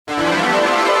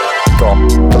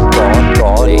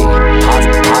Gaudy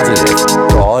Positive.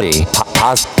 Gaudy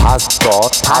Positive.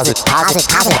 Gaudy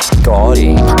Positive.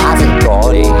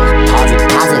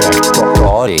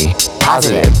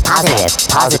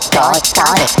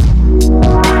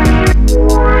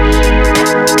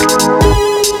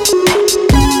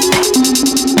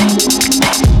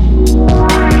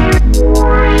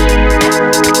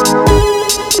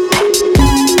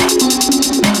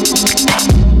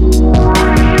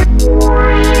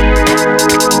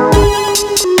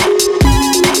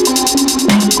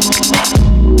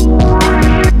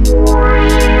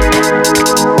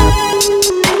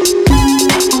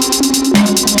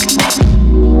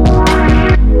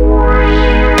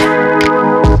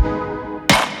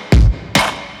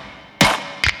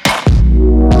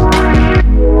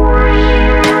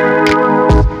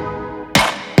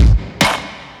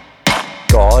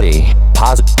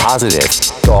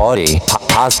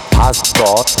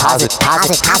 Gaudy Positive.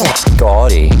 Gaudy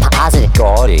Positive.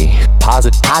 Gaudy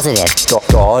Positive.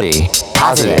 Gaudy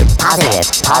Positive.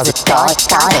 Gaudy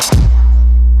Positive.